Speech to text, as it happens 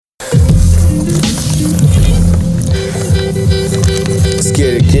Let's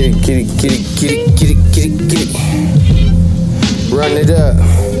get it, get it, get it, get it, get it, get it, get it, get it. Run it up.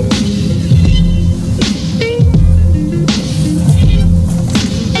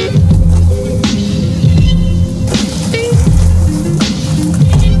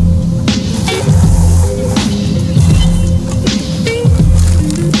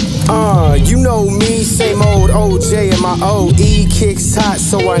 You know me, same old OJ and my OE. Kicks hot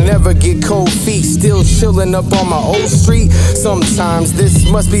so I never get cold feet. Still chillin' up on my old street. Sometimes this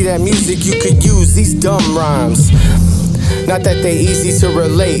must be that music you could use, these dumb rhymes. Not that they easy to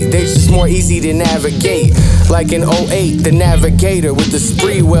relate, they just more easy to navigate. Like in 08, the Navigator with the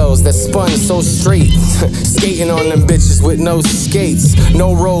spree wells that spun so straight. Skating on them bitches with no skates.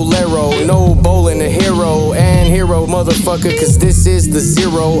 No rolero, no bowling a hero. And hero motherfucker, cause this is the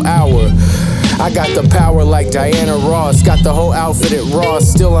 0 hour. I got the power like Diana Ross. Got the whole outfit at Ross.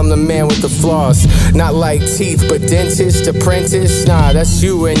 Still I'm the man with the floss. Not like teeth, but dentist, apprentice. Nah, that's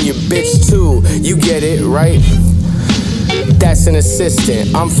you and your bitch too. You get it, right? That's an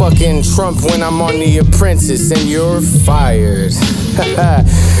assistant. I'm fucking Trump when I'm on The Apprentice, and you're fired.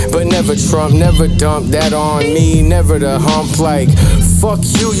 But never Trump, never dump that on me. Never the hump like, fuck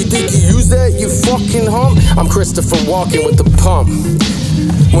you, you think you use that, you fucking hump? I'm Christopher Walken with the pump.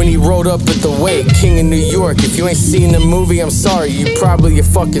 When he rode up at the wake, King of New York. If you ain't seen the movie, I'm sorry, you probably a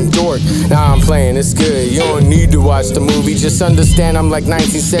fucking dork. Nah, I'm playing, it's good, you don't need to watch the movie. Just understand I'm like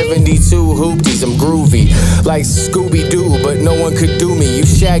 1972 hoopties, I'm groovy. Like Scooby-Doo, but no one could do me. You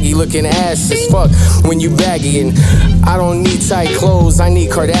shaggy looking ass as fuck when you baggy. And I don't need tight clothes, I need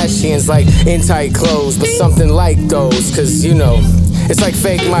Kardashians like in tight clothes. But something like those, cause you know, it's like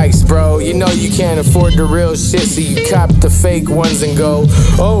fake mics, bro. You know you can't afford the real shit, so you cop the fake ones and go,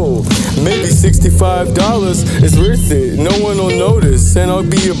 oh, maybe $65 is worth it. No one will notice, and I'll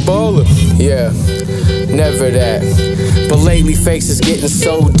be a baller. Yeah, never that. But lately, fakes is getting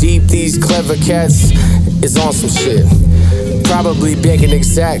so deep. These clever cats is on some shit. Probably make an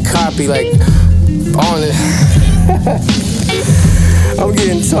exact copy, like on it. I'm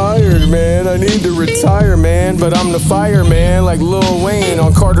getting tired, man. I need to retire, man. But I'm the fireman, like Lil Wayne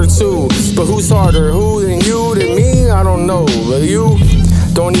on Carter 2. But who's harder, who than you, than me? I don't know. But you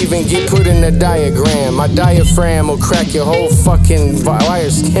don't even get put in the diagram. My diaphragm will crack your whole fucking wire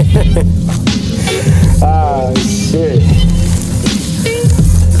scan. Ah, shit.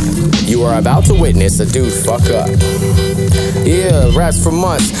 You are about to witness a dude fuck up. Yeah, raps for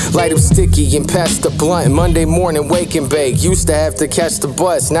months. Light up sticky and pass the blunt. Monday morning, wake and bake. Used to have to catch the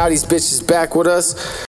bus. Now these bitches back with us.